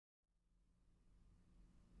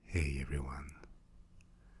everyone.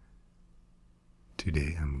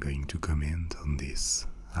 Today I'm going to comment on this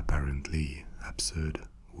apparently absurd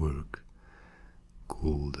work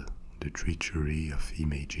called The Treachery of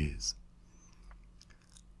Images,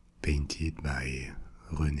 painted by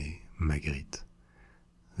René Magritte,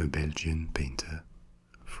 a Belgian painter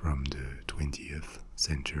from the 20th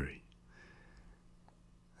century.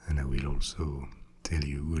 And I will also tell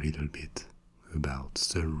you a little bit about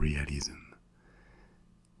surrealism,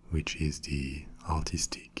 which is the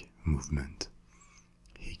artistic movement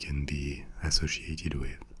he can be associated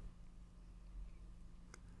with.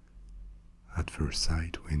 At first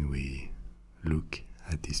sight, when we look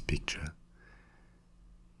at this picture,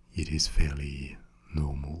 it is fairly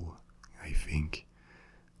normal, I think,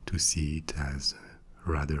 to see it as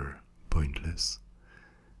rather pointless,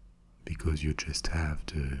 because you just have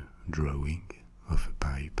the drawing of a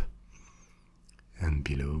pipe and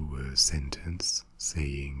below a sentence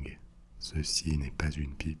saying "Ceci n'est pas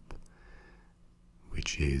une pipe,"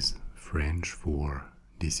 which is French for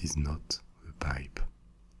 "this is not a pipe."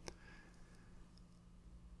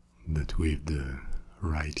 But with the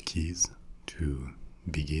right keys to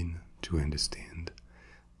begin to understand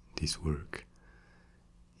this work,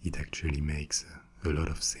 it actually makes a lot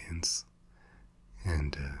of sense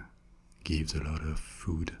and gives a lot of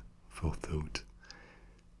food for thought,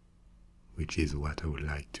 which is what I would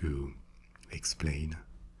like to explain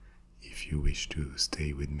if you wish to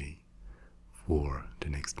stay with me for the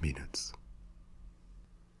next minutes.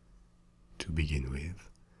 To begin with,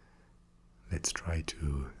 let's try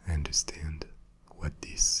to understand what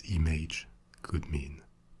this image could mean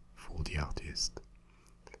for the artist.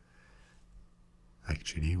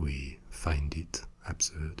 Actually, we find it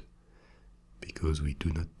absurd because we do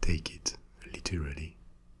not take it literally.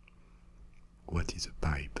 What is a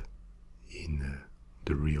pipe in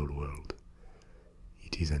the real world?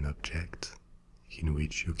 It is an object in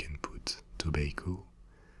which you can put tobacco,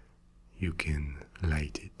 you can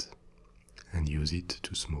light it and use it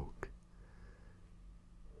to smoke.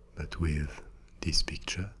 But with this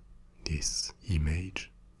picture, this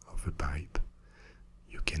image of a pipe,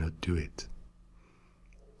 you cannot do it.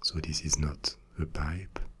 So this is not a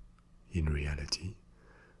pipe in reality,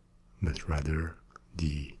 but rather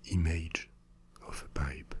the image of a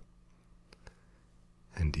pipe.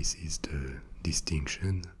 And this is the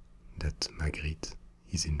distinction that Magritte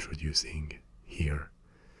is introducing here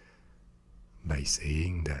by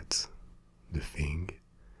saying that the thing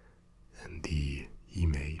and the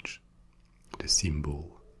image, the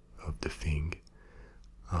symbol of the thing,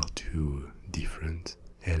 are two different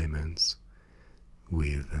elements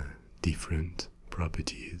with different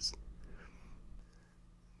properties.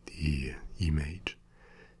 The image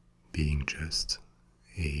being just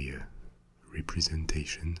a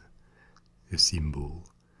representation, a symbol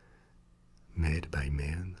made by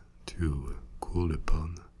man to call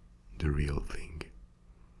upon the real thing.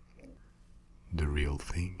 The real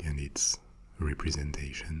thing and its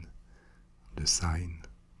representation, the sign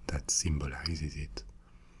that symbolizes it,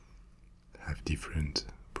 have different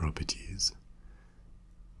properties.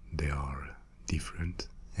 There are different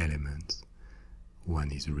elements.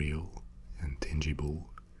 One is real and tangible,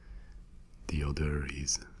 the other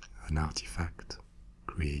is an artifact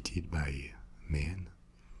created by man,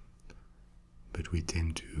 but we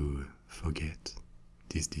tend to forget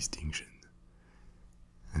this distinction,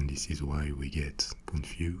 and this is why we get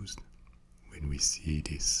confused when we see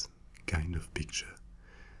this kind of picture.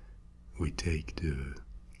 We take the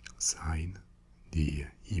sign, the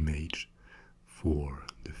image, for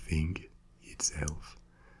the thing itself,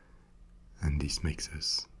 and this makes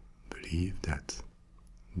us believe that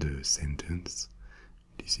the sentence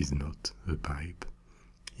 "this is not a pipe"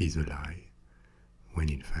 is a lie, when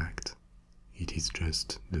in fact it is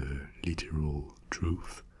just the literal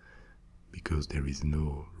truth, because there is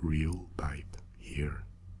no real pipe here.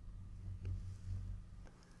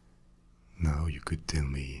 Now you could tell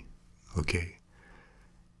me, okay,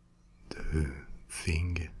 the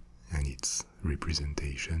thing and its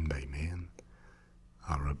representation by man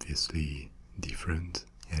are obviously different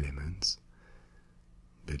elements,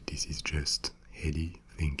 but this is just heady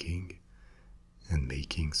thinking, and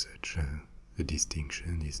making such a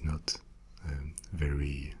distinction is not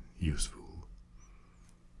very useful.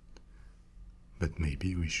 But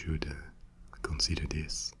maybe we should consider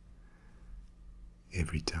this.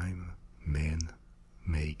 Every time men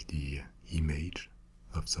make the image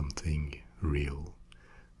of something real,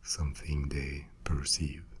 something they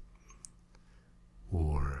perceive,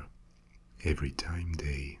 or every time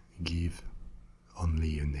they give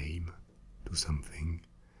only a name to something,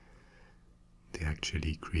 they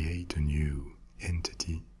actually create a new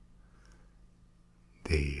entity,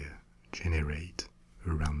 they generate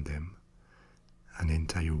around them an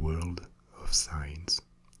entire world of signs,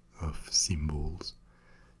 of symbols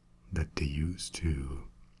that they use to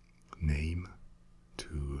name,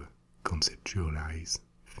 to conceptualize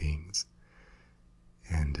things,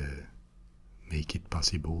 and make it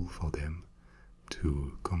possible for them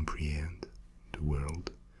to comprehend the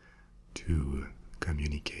world, to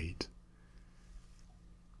communicate.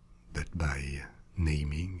 But by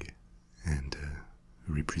naming and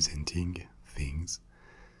representing things,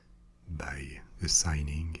 by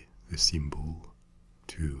assigning a symbol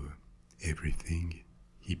to everything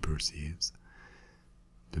he perceives,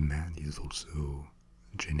 the man is also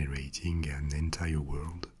generating an entire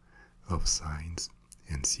world of signs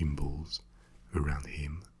and symbols around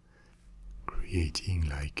him, creating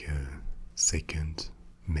like a second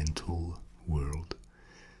mental world,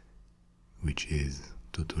 which is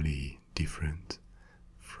totally different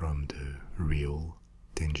from the real,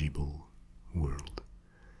 tangible world.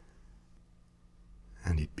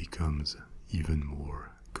 And it becomes even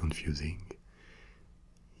more confusing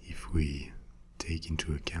if we take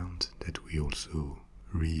into account that we also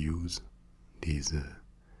reuse these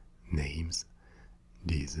names,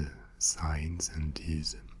 these signs and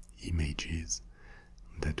these images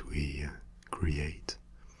that we create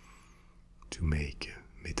to make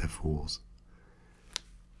metaphors.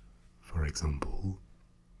 For example,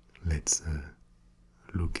 let's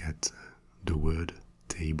look at the word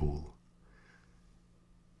table.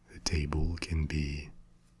 A table can be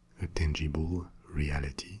a tangible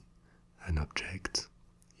reality, an object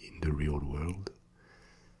in the real world.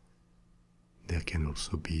 There can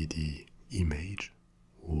also be the image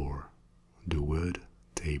or the word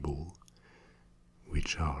table,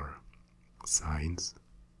 which are signs,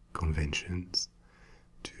 conventions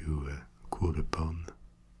to call upon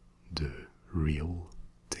the real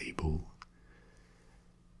table.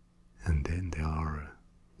 And then there are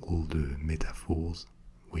all the metaphors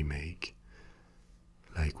we make,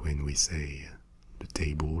 like when we say the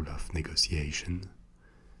table of negotiation.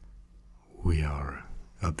 We are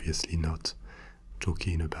obviously not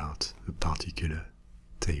talking about a particular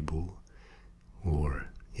table or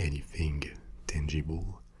anything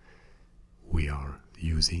tangible. We are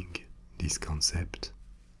using this concept,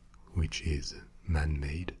 which is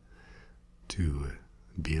man-made, to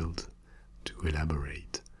build, to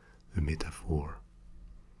elaborate a metaphor.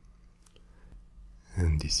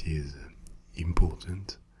 And this is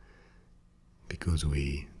important because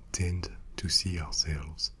we tend to see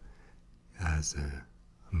ourselves as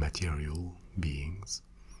material beings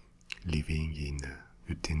living in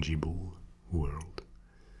a tangible world,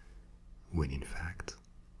 when in fact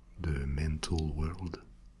the mental world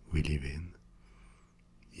we live in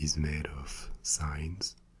is made of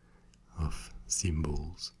signs, of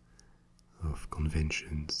symbols, of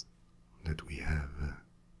conventions that we have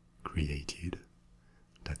created,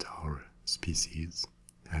 that our species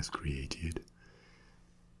has created,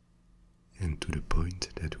 and to the point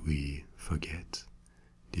that we forget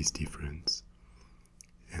this difference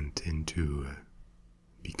and tend to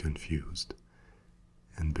be confused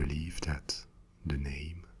and believe that the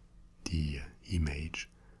name, the image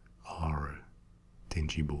are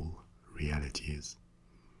tangible realities.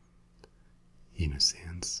 In a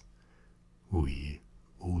sense, we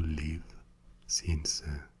all live since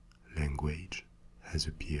language has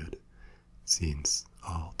appeared, since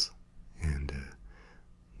art and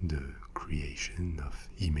the creation of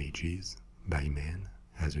images by man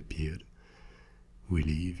has appeared. We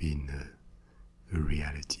live in a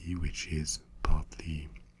reality which is partly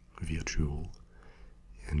virtual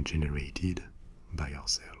and generated by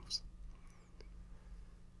ourselves.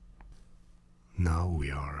 Now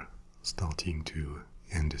we are starting to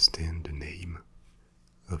understand the name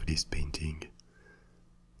of this painting,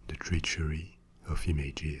 the Treachery of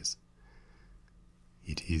Images.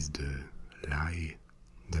 It is the lie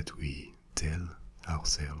that we tell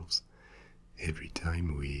ourselves every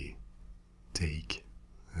time we take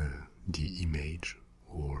the image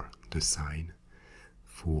or the sign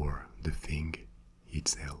for the thing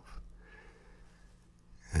itself.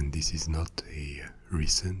 And this is not a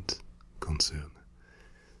recent concern.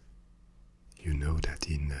 You know that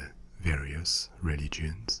in various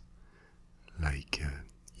religions, like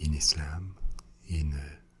in Islam, in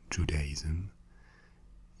Judaism,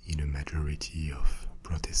 in a majority of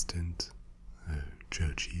Protestant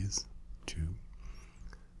churches too,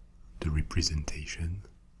 the representation,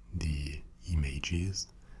 the images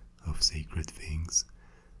of sacred things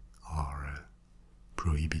are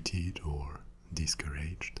prohibited or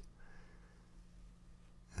discouraged.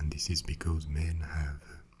 And this is because men have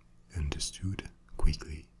understood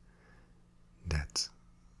quickly that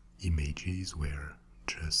images were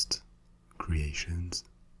just creations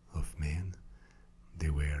of man, they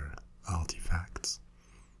were artifacts,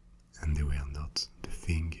 and they were not the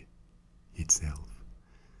thing itself.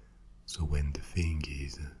 So when the thing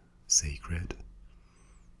is sacred,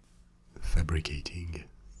 fabricating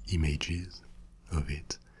images of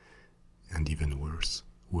it, and even worse,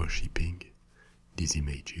 worshipping these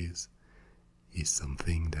images, is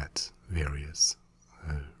something that various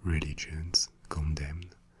religions condemn,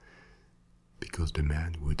 because the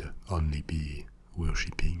man would only be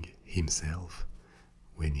worshipping himself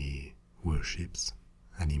when he worships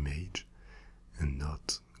an image and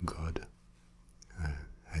not God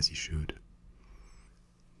as he should.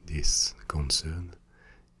 This concern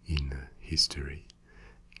in history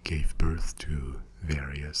gave birth to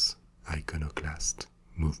various iconoclast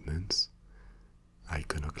movements.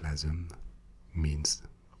 Iconoclasm means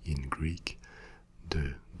in Greek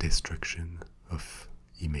the destruction of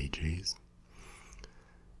images,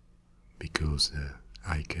 because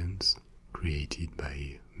icons created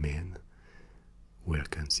by men were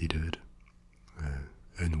considered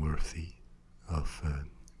unworthy of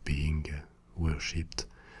being worshipped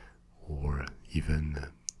or even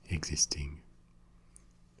existing.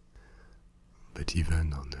 But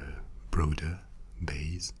even on a broader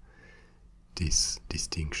base, this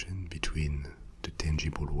distinction between the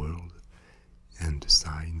tangible world and the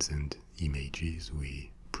signs and images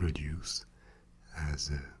we produce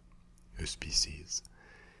as a species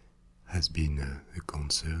has been a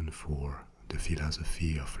concern for the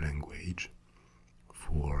philosophy of language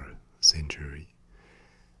for centuries.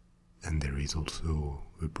 And there is also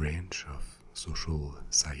a branch of social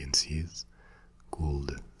sciences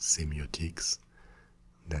called semiotics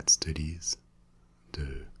that studies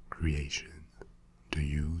the creation, the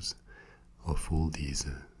use of all these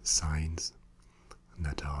signs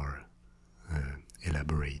that are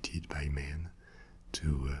elaborated by men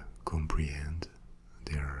to comprehend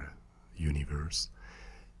their universe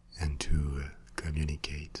and to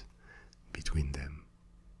communicate between them.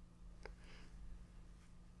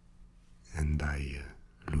 And by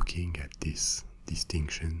looking at this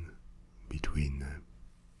distinction between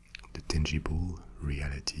the tangible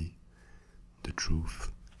reality, the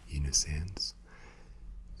truth in a sense,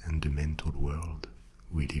 and the mental world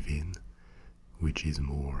we live in, which is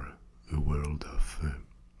more a world of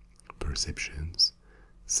perceptions,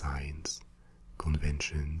 signs,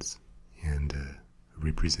 conventions, and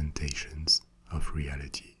representations of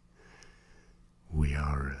reality, we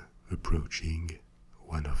are approaching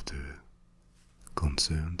one of the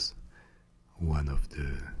concerns, one of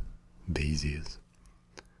the bases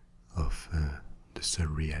of the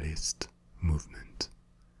surrealist movement.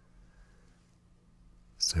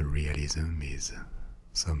 Surrealism is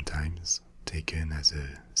sometimes taken as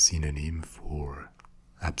a synonym for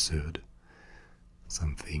absurd,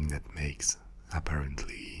 something that makes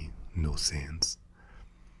apparently no sense,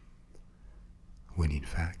 when in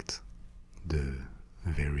fact the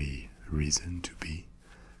very reason to be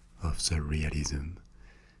of surrealism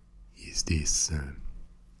is this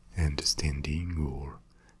understanding or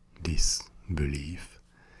this belief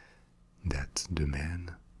that the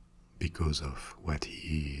man, because of what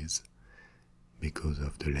he is, because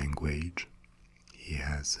of the language he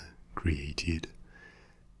has created,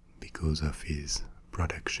 because of his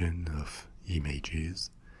production of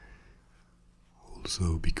images,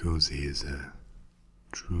 also because his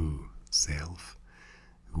true self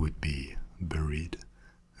would be buried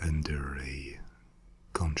under a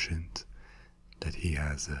conscience that he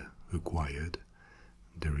has acquired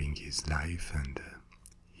during his life and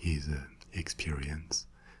his experience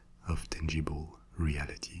of tangible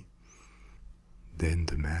reality, then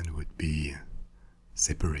the man would be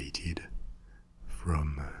separated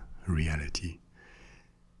from reality.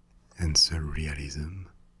 And surrealism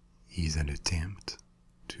is an attempt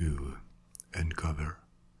to uncover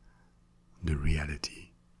the reality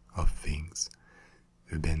of things,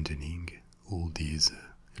 abandoning all these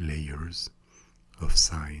layers of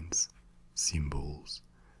signs, symbols,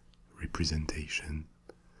 representation,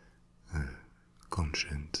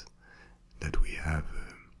 conscience that we have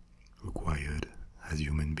acquired as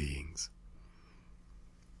human beings.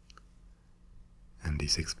 And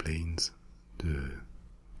this explains the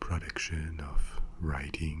production of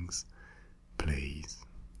writings, plays,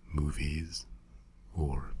 movies,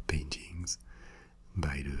 or paintings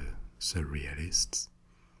by the surrealists.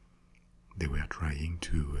 They were trying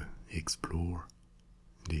to explore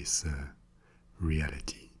this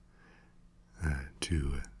reality,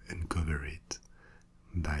 to uncover it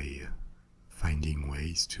by finding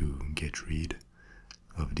ways to get rid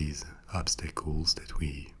of these obstacles that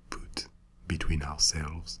we put between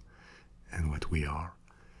ourselves and what we are,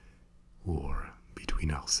 or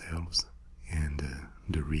between ourselves and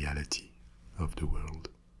the reality of the world.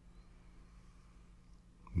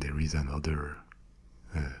 There is another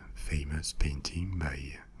famous painting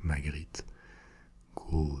by Magritte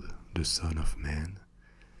called The Son of Man,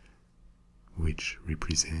 which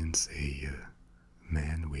represents a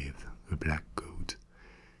man with a black coat,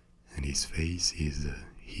 and his face is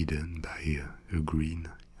hidden by a green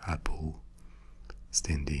apple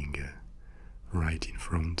standing right in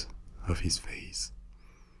front of his face.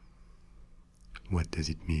 What does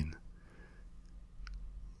it mean?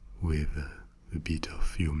 With a bit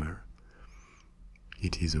of humor,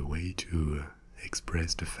 it is a way to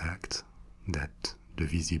express the fact that the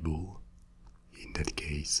visible, in that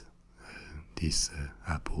case this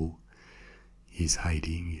apple, is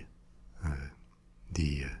hiding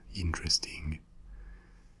the interesting.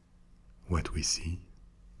 What we see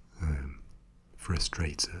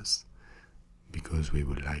frustrates us because we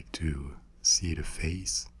would like to see the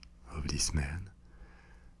face of this man,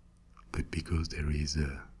 but because there is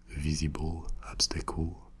a visible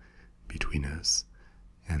obstacle between us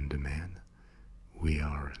and the man, we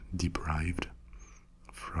are deprived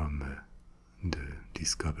from the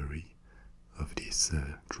discovery of this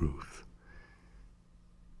truth.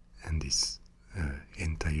 And this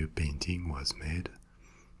entire painting was made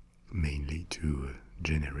mainly to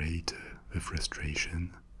generate a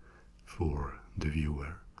frustration for the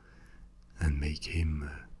viewer and make him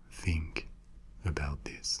think about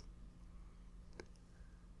this.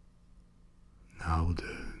 Now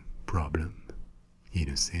the problem, in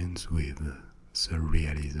a sense, with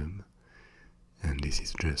surrealism, and this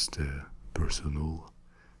is just a personal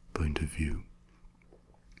point of view,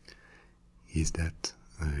 is that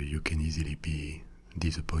you can easily be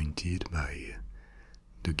disappointed by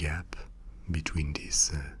the gap between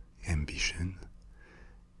this ambition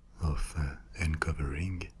of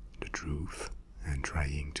uncovering the truth and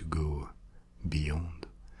trying to go beyond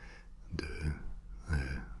the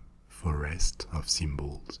forest of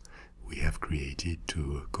symbols we have created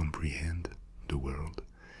to comprehend the world,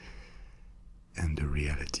 and the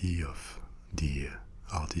reality of the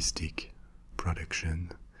artistic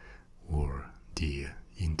production or the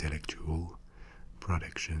intellectual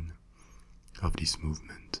production of this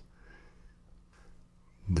movement.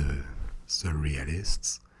 The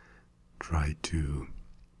surrealists try to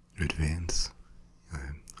advance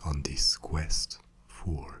on this quest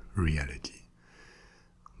for reality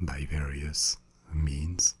by various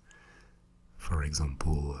means, for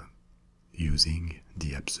example, using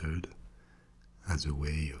the absurd as a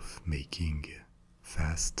way of making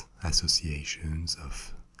fast associations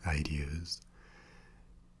of ideas,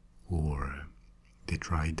 or they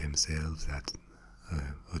tried themselves at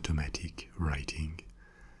automatic writing,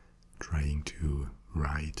 trying to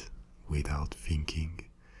write without thinking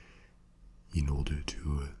in order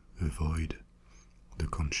to avoid the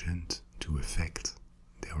conscience to affect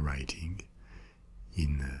their writing,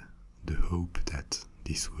 in the hope that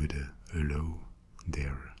this would allow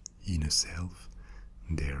their inner self,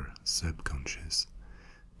 their subconscious,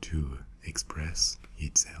 to express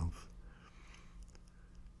itself.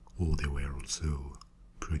 Or they were also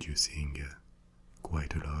producing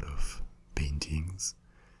quite a lot of paintings,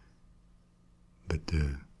 but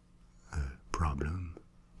the problem,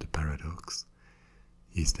 the paradox,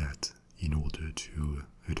 is that in order to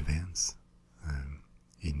advance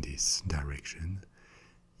in this direction,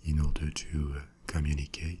 in order to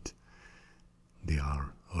communicate, they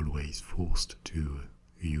are always forced to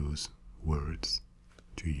use words,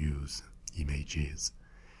 to use images,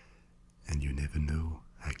 and you never know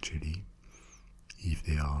actually if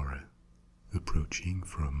they are approaching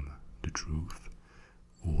from the truth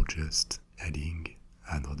or just adding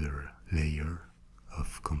another layer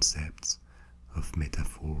of concepts, of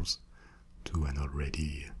metaphors to an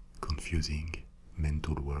already confusing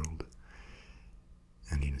mental world.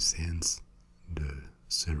 And in a sense, the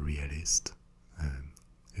surrealist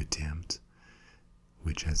attempt,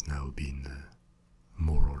 which has now been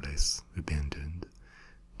more or less abandoned,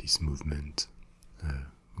 this movement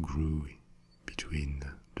grew between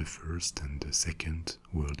the First and the Second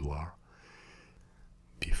World War,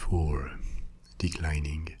 before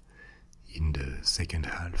declining in the second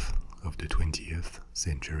half of the 20th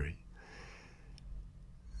century,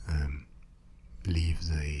 leaves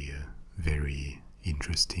a very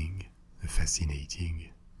interesting, fascinating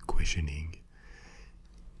questioning.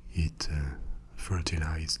 It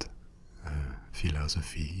fertilized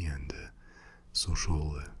philosophy and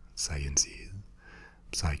social sciences,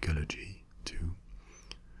 psychology too.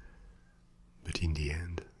 But in the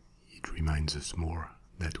end, it reminds us more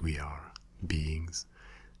that we are beings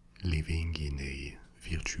living in a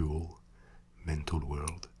virtual mental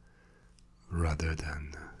world rather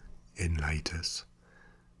than enlighten us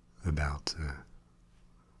about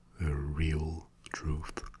a real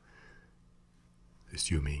truth,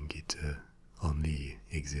 assuming it only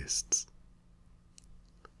exists.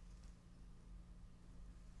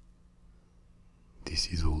 This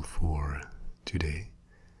is all for today.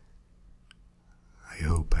 I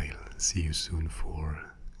hope I'll see you soon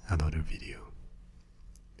for another video.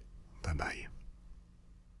 Bye bye.